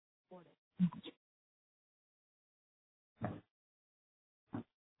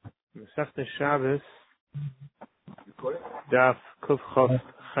Masechta Shabbos, Daf Kuf Chof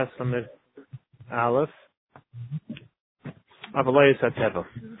Chesamid Aleph, Avalei Tevel.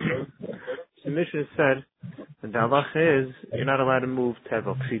 The Mishnah said that the halacha is you're not allowed to move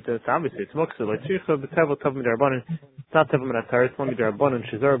Tevel. It's obviously it's muksa. Like Tzricha b'Tevel Tav Midarbanan. It's not Tevel Minatar. It's only Midarbanan.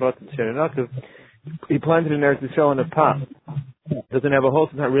 Shazar Bat Shenanativ. He planted in there to sell in a pot. Doesn't have a hole.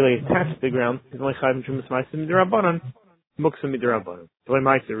 It's not really attached to the ground. He's only chayv Trumas Ma'aser Midarbanan. Muksa Midarbanan. The way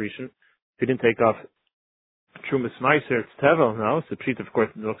Ma'aser Rishon. If you didn't take off Trumas Ma'aser, it's Tevel. No, so Pshita of course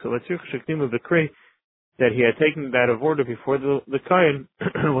is muksa. Let's see Shektim of the Kri that he had taken that of order before the Kayin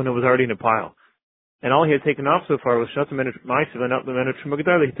when it was already in a pile. And all he had taken off so far was Shatam and Ma'aser and not the men of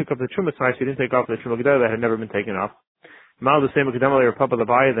Trumagadar. He took off the Trumas Ma'aser. He didn't take off the Trumagadar that had never been taken off. Mal the same Akadamali or Papa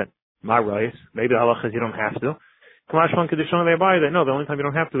Labaya that Ma'rais. Maybe the halacha is you don't have to. Kamashwan Kedishon Labaya that no, the only time you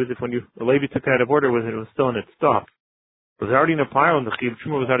don't have to is if when the Levi took that of order was it was still in its stock. It was already in a pile and the Chiv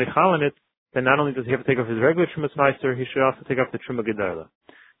Truma was already chal in it. Then not only does he have to take off his regular Trumas Ma'aser, he should also take off the Trumagadar.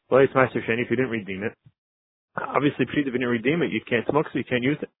 Well, it's Ma'aser Sheni if you didn't redeem it. Obviously, if you didn't redeem it, you can't smoke, so you can't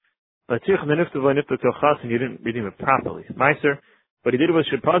use it. And you didn't redeem it properly. Meiser, what he did was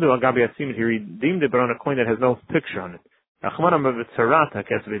Shepadu al Gabi Atzim, he redeemed it, but on a coin that has no picture on it. It has to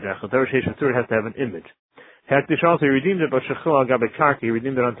have an image. Hektish also, he redeemed it, but Shechil al Gabi Karki, he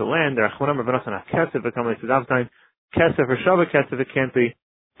redeemed it onto land. Kesef or Shabbat Kesef, it can't be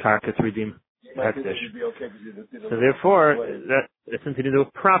Karka to redeem Hektish. So therefore, since he didn't do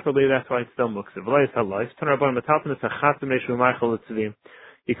it properly, that's why it's still muksa.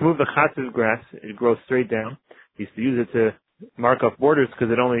 You can move the chatzis grass, it grows straight down. He used to use it to mark off borders because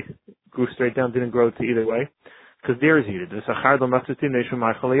it only grew straight down, didn't grow to either way. Because deers eat it. The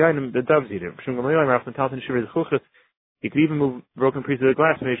doves eat it. You could even move broken pieces of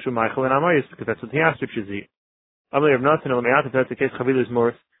glass because that's what the ostriches eat. If that's the case, is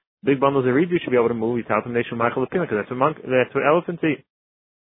more. Big bundles of reed you should be able to move. Because that's what elephants eat.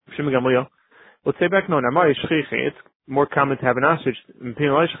 Let's say back no, it's more common to have an ostrich.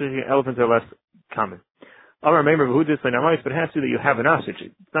 Elephants are less common. I'll remember who this but it has to do that you have an ostrich.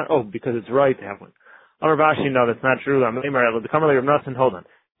 It's not because it's right to have one. Amar Bashi, no, that's not true. The Kamalei of Nasan, hold on.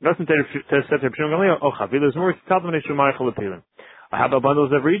 Nasan said to Pshim Gamliel, Chavilas more tell them they should Michael Apilim. I have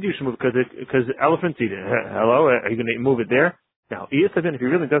bundles of reed you should move because elephants eat it. Hello, are you going to move it there? Now, if he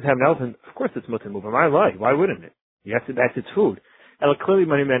really does have an elephant, of course it's mutter to move him. Why wouldn't it? That's its food. And clearly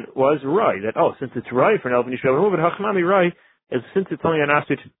what he meant was right, that, since it's right for an elephant, you should be able to move it. Hachnami right, is since it's only an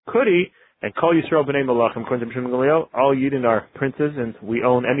ostrich, could he, and call Yisrael b'nei Malachim, according to B'Shem Gamliel, all Yidden are princes, and we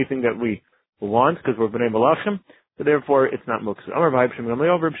own anything that we want, because we're b'nei Malachim, so therefore it's not muksa. Amar b'Hai B'Shem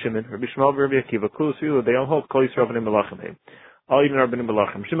Gamliel, Reb Shimon, Rabbi Shmuel, Rabbi Akiva, Kulus Yilu, they all hold, call Yisrael b'nei Malachim. All Yidden are b'nei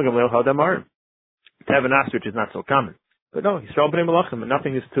Malachim. B'Shem Gamliel, how damar. To have an ostrich is not so common. But no, Yisrael b'nei Malachim, and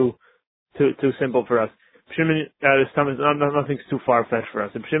nothing is too simple for us. Shimon, nothing's too far-fetched for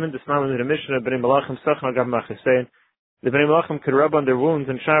us. Shimon, the Mishnah, B'nai Malachim, Sachna Gav Machisein. The B'nai Malachim could rub on their wounds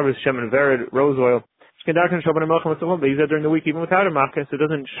and Shabbos, Shem and Vered, rose oil. Shkendakan Shal B'nai Malachim, they use that during the week even without a makkah, so it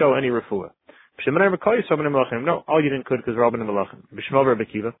doesn't show any refuah. Shimon, I recall you, B'nai Malachim. No, all you didn't could because we're all B'nai Malachim. B'Shmuel, Rabbi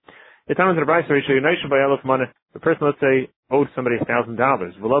Akiva. The time of the Bryce, the person, let's say, owed somebody $1,000.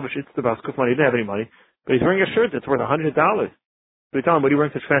 V'lovish, it's the Baskuf money, he didn't have any money, but he's wearing a shirt that's worth $100. We tell him, what are you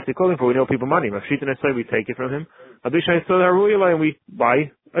wearing such fancy clothing for? We know people money. Mafshit and I say we take it from him. Abishai said, and we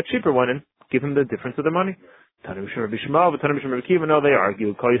buy a cheaper one and give him the difference of the money. No, they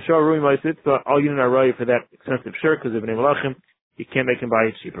argue. Call Yisrael Rui Maisit, so all you are right for that expensive shirt because of B'nai Malachim. You can't make him buy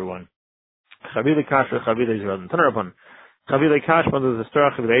a cheaper one. Chavile Kash or Chavile Israel. Tanarabon. Chavile Kash, bundles of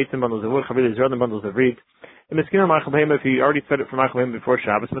straw, Chavile Eitim, bundles of wood, Chavile Israel, bundles of reed. If you already fed it for Machal before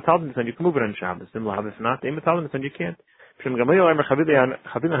Shabbos, Mataldim, you can move it on Shabbos. If not, Mataldim, you can't. Even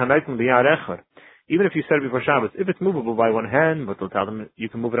if you said it before Shabbos, if it's movable by one hand, but they'll tell them you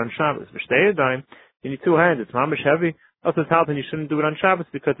can move it on Shabbos. You need two hands, it's mamish heavy. Also tell them you shouldn't do it on Shabbos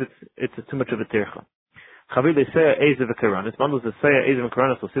because it's too much of a tircha. It's bundles that say Ezev and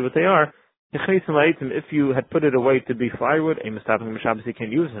Karanas, we'll see what they are. If you had put it away to be firewood, you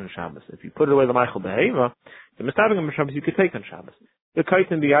can use it on Shabbos. If you put it away the Michael Behema, you could take on Shabbos. The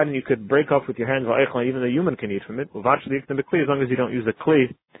kite in the yard, you could break off with your hands, even a human can eat from it. As long as you don't use a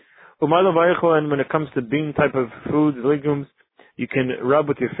kli. And when it comes to bean type of foods, legumes, you can rub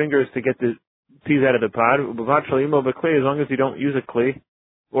with your fingers to get the peas out of the pod. As long as you don't use a kli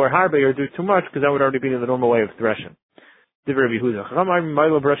or harbe or do too much, because that would already be the normal way of threshing.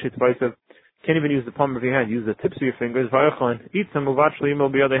 Can't even use the palm of your hand. Use the tips of your fingers. Eat some as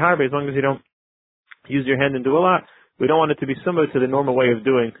long as you don't use your hand and do a lot. We don't want it to be similar to the normal way of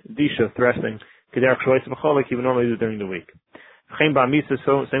doing disha, threshing, like you would normally do during the week. Same when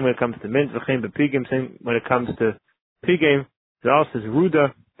it comes to mint, same when it comes to pigim, it also is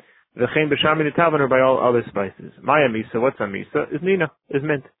ruda, or by all other spices. Maya misa, what's a misa? Is nina, is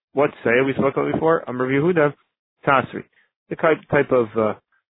mint. What's say? We spoke about before. Amar Yehuda, tasri. The type of,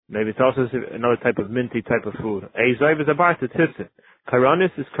 maybe it's also another type of minty type of food. Eizav is a barta tzitzi.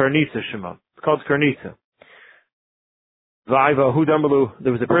 Karanis is karnisa shema. It's called karnisa. Vaiva hudamalu.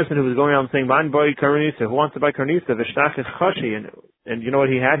 There was a person who was going around saying, "Man boy karnisa." Who wants to buy karnisa? V'shtach is chashi, and you know what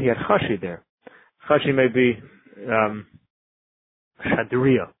he had? He had chashi there. Chashi may be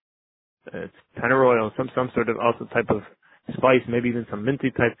shadriya. It's tanner oil, some sort of also type of spice, maybe even some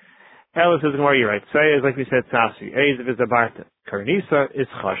minty type. Elis is you're right. Say is like we said, sasi. Eizav is a barta. Karnisa is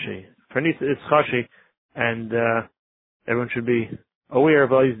chashi. Karnisa is chashi, and everyone should be aware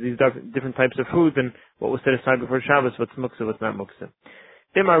of all these different types of foods and what was set aside before Shabbos, what's muksa, what's not muksa.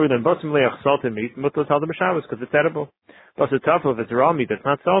 Salted meat, mutter tell them Shabbos because it's edible. But if it's raw meat that's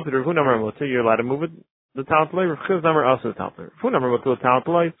not salted, or you're allowed to move it. The taltlay, Rav number also taltlay. Number mutter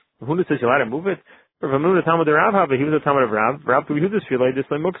taltlay. Huna says you're allowed to move it. Rav Hamuna Talmud Rav Hava, he was a Talmud of Rav. Rav to Yehuda's filay, this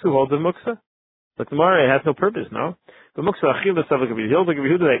like muksa holds of muksa. But tomorrow it has no purpose, no? But muksa achila stuff like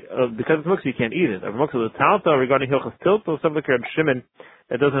Yehuda, because it's muksa you can't eat it. Or muksa the talta regarding hilchas tilto, stuff like Reb Shimon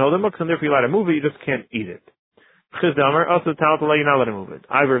that doesn't hold a muksa, and therefore you're allowed to move it, you just can't eat it. Chizdamer also talta you're not allowed to move it.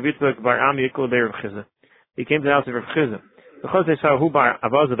 Ivor Vitzak bar Ami Yikul Beir of Chizah. He came to the house of Reb Chizah. Because they saw who bar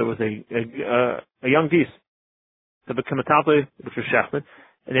Avaza, there was a young geese to become a talta, which was shechted,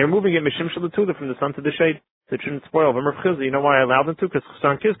 and they were moving it mishim shalatula from the sun to the shade, so it shouldn't spoil. Reb Chizah, you know why I allowed them to? Because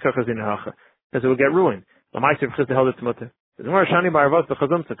it would get ruined. The Meister of Chizah held it to mutter.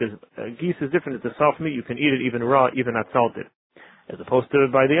 Because geese is different. It's a soft meat. You can eat it even raw, even not salted. As opposed to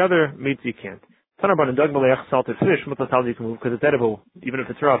by the other meats, you can't. Salted fish, you can move because it's edible. Even if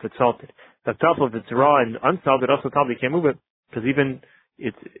it's raw, if it's salted. If it's raw and unsalted, also you can't move it because even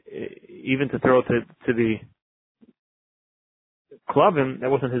to throw it to the club, that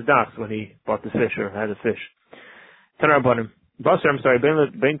wasn't his das when he bought the fish or had a fish. I'm sorry,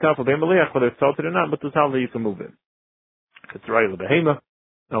 bein tafel, bein meliach, whether it's salted or not, but the talta you can move it. It's right lebehema.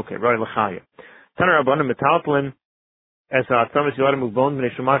 Okay, right lechaya. Taner Rabbanim metaltlin, as atzamis you let him move bones,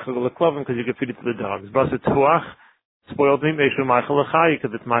 and Meichel leklovim because you can feed it to the dogs. Basa tuach, spoiled meat, Meichel lechaya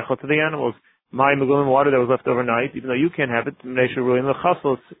because it's Meichel to the animals. My megulim water that was left overnight, even though you can't have it, Meichel ruin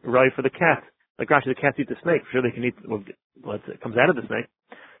lechasel, it's right for the cat. Like gosh, the cats eat the snake. For sure they can eat it comes out of the snake.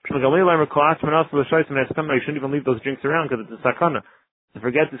 You shouldn't even leave those drinks around because it's a sakana. To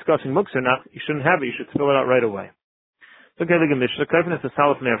forget discussing muksa or not, you shouldn't have it. You should spill it out right away. Okay, look at Mishnah.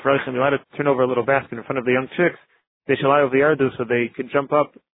 You let it turn over a little basket in front of the young chicks. They shall lie over the ardu so they can jump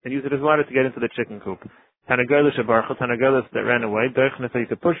up and use it as a ladder to get into the chicken coop. Tanagelish that ran away. So you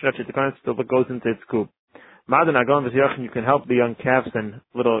can push it actually to still goes into its coop. You can help the young calves and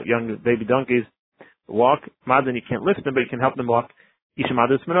little young baby donkeys walk. Madan, you can't lift them, but you can help them walk. A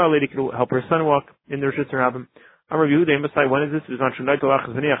lady could help her son walk in the Rishus Rabbim. When is this?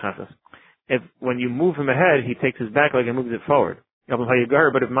 If when you move him ahead, he takes his back leg and moves it forward. But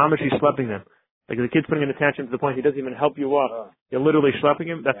if mama, she's schlepping them. Like the kid's putting an attachment to the point he doesn't even help you walk. You're literally schlepping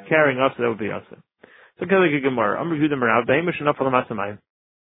him. That's carrying us. That would be us. So if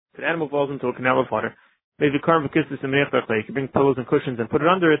an animal falls into a canal of water, maybe carve a kisses and you can bring pillows and cushions and put it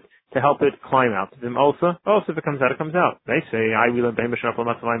under it to help it climb out. Also if it comes out, it comes out. They say, you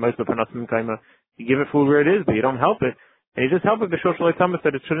give it food where it is, but you don't help it. And you just help it. The Shoshal Thomas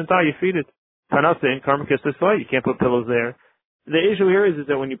said it shouldn't die, you feed it. You can't put pillows there. The issue here is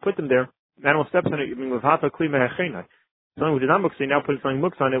that when you put them there, the animal steps on it, you mean with hata kli mehechena. Something which is not muksa, now put something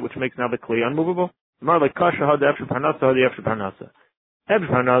muksa on it, which makes now the kli unmovable. More like kasha had the extra parnasa, had the extra parnasa.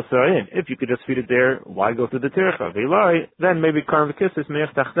 If you could just feed it there, why go through the tircha? Then maybe karm v'kisses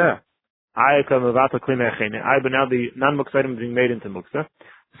meich tachteh. But now the non-muksa item is being made into muksa.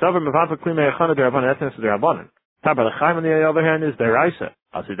 Savar mevata kli meichana derabanan. That's the derabanan. Tabar lechaim on the other hand is deraisa.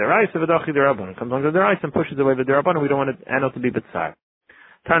 Also deraisa v'dachi derabanan. Comes along the deraisa and pushes away the derabanan. We don't want the animal to be b'tzar.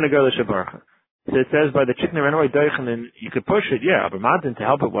 Tarnagar l'shabarcha. So it says by the chicken that ran away deichen, and you could push it, yeah, but madin to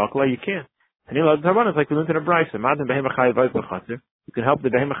help it walk away, you can't. And you know the derabanan is like we learned in a brisa. Madin behemachai vayz b'chatzir. You can help the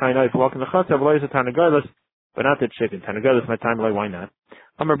behemachai knife walk in the chatzir, but not the chicken. Tarnagar my time like why not?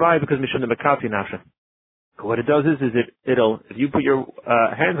 Amar bai because mishun the mekafi nasha. What it does is it'll if you put your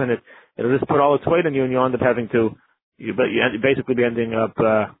hands on it, it'll just put all its weight on you, and you'll end up having to you basically be ending up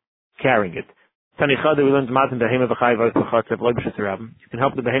carrying it. Tanichad we learned matin behema v'chai v'chatzir v'loy b'shus rabim. You can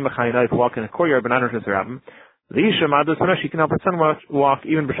help the behemachai knife walk in a courtyard, but not in b'shus rabim. The isha madas panash you can help her son walk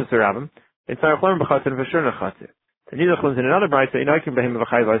even b'shus rabim. In tzarich learn b'chatzir v'shur nechatzir. The Nidach ones in another brayta,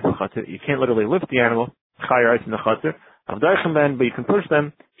 you can't literally lift the animal, in the chatzar, but you can push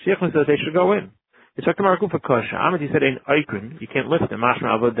them, Sheikhman says they should go in. It's like the Markufa Kosha. Ahmed, he said, in Aikrin, you can't lift them,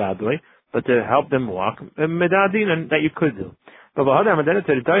 Mashma Avodadwe, but to help them walk, Medadin, and that you could do. But then it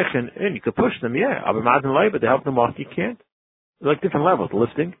said, and you could push them, yeah, but to help them walk, you can't. They're like different levels,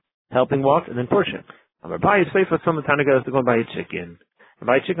 lifting, helping walk, and then pushing. Buy is safe for some of the time to go and buy a chicken. And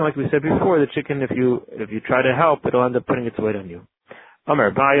buy a chicken, like we said before, the chicken, if you try to help, it'll end up putting its weight on you.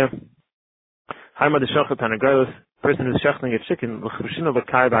 Amar Baya, Haima the Shachat Tanagailos, person who's shachting a chicken,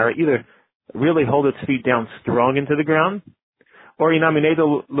 either really hold its feet down strong into the ground, or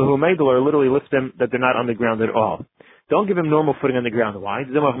or literally lift them that they're not on the ground at all. Don't give him normal footing on the ground. Why?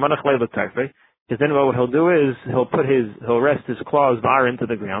 Because then what he'll do is he'll rest his claws bar into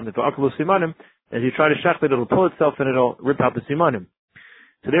the ground. If as you try to shach it, it'll pull itself and it'll rip out the simanim.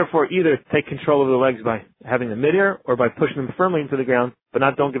 So therefore, either take control of the legs by having them midair or by pushing them firmly into the ground, but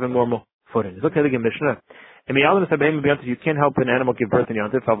don't give him normal footing. Look at the Mishnah. You can't help an animal give birth in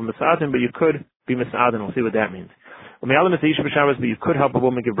Yontif, but you could be mis'adin. We'll see what that means. But you could help a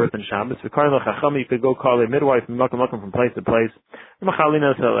woman give birth in Shabbos. You could go call a midwife from place to place.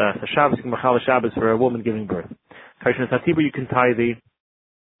 Shabbos for a woman giving birth. You can tie the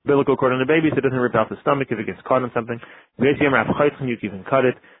umbilical cord on the baby so it doesn't rip out the stomach if it gets caught on something. You can even cut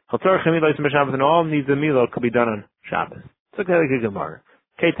it. And all needs a milo could be done on Shabbos. It's okay, like a Gemara.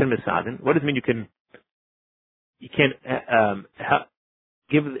 Ketan misadin. What does it mean you can't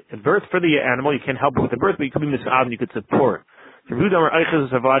give birth for the animal, you can't help it with the birth, but you could be misadin, you could support. You could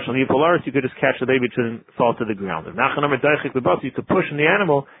just catch the baby to fall to the ground. You could push in the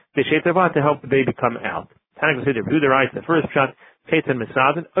animal to help the baby come out. The first shot, Ketan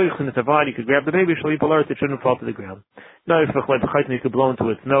misadin, you could grab the baby, it shouldn't fall to the ground. You could blow into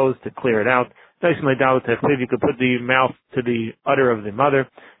its nose to clear it out. You could put the mouth to the udder of the mother,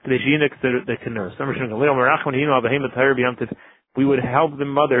 to the that can nurse. We would help the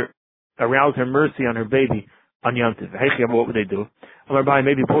mother arouse her mercy on her baby on Yantiv. What would they do?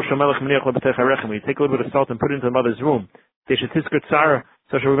 Maybe you take a little bit of salt and put it into the mother's womb. So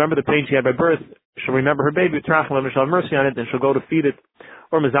she'll remember the pain she had by birth. She'll remember her baby. She'll have mercy on it, and she'll go to feed it.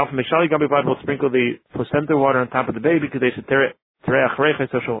 Or will sprinkle the placenta water on top of the baby because they should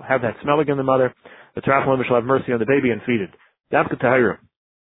so she'll have that smell again, the mother. The Terach shall have mercy on the baby and feed it. That's the Tahira.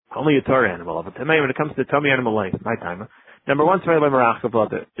 Only a Torah animal. But when it comes to tummy animal life, my time. Number one, it's very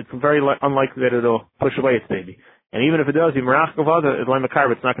unlikely that it'll push away its baby. And even if it does, it's not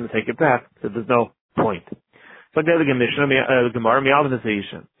going to take it back, so there's no point. So the Gemara,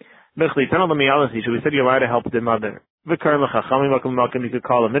 we said you're allowed to help the mother. You could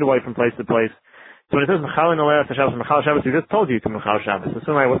call a midwife from place to place. So when it says Mechal Shabbos, we just told you can Mechal Shabbos.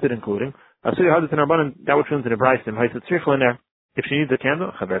 So what's it including? That which comes in a Bryson. In there. If she needs a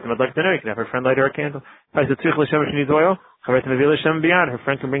candle, I'd like to know. You can have her friend light her a candle. If she needs oil, her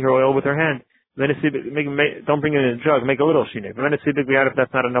friend can bring her oil with her hand. Don't bring it in a jug, make a little shine. If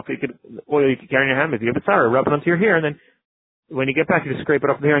that's not enough, oil you can carry in your hand. Maybe you have a tzara, rub it onto your hair, and then when you get back, you just scrape it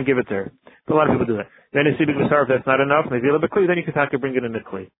off the hair and give it to her. But a lot of people do that. If that's not enough, maybe a little bit kli, then you can bring it in the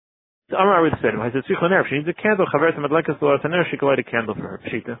kli. So Amar already said, if she needs a candle, she can light a candle for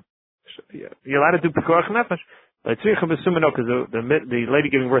her. You're allowed to do pikuach nefesh. Because the lady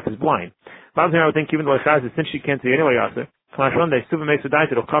giving birth is blind. I would think even though since she can't see anyway,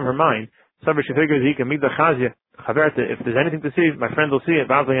 it'll calm her mind. So she figures he can meet the chazia. If there's anything to see, my friend will see it,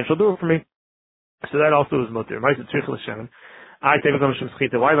 and she'll do it for me. So that also is mutter. Why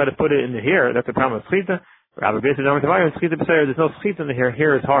let it put it in the hair? That's the problem with chita. There's no chita in the hair.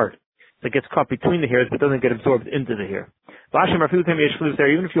 Hair is hard. So it gets caught between the hairs, but doesn't get absorbed into the hair. Even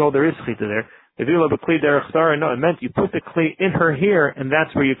if you hold there is chita there, if you have a kli derech star, no, it meant you put the kli in her hair, and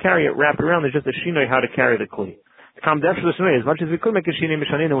that's where you carry it, wrap it around. There's just a shinoi how to carry the kli. As much as we could make a shinoi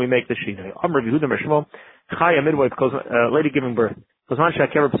mishanin, we make the shinoi. A midwife, lady giving birth. As long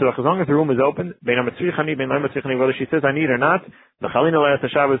as the room is open, whether she says I need or not,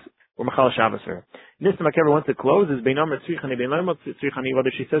 or Mechal Shabbos her. Once it closes, whether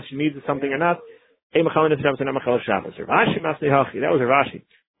she says she needs something or not, that was a Rashi.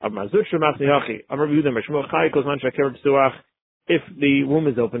 If the womb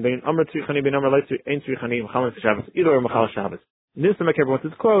is open, either or Mechal Shabbos. Once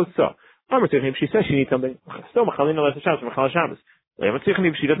it's closed, so if she says she needs something, still Mechal Shabbos. If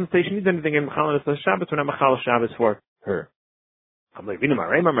she doesn't say she needs anything in Mechal Shabbos, we're not Mechal Shabbos for her. I'm like, come on,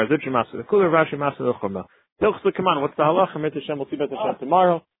 what's the halacha? We'll see about the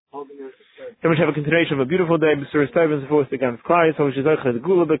tomorrow. Then we have a continuation of a beautiful day. B'suras Tovim, Zefus, the Gans Klai, so which is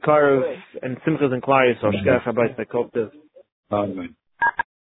Gula B'Karov, and Simchas and Klai, so Shkach, Habayis, Nekoptev. Amen.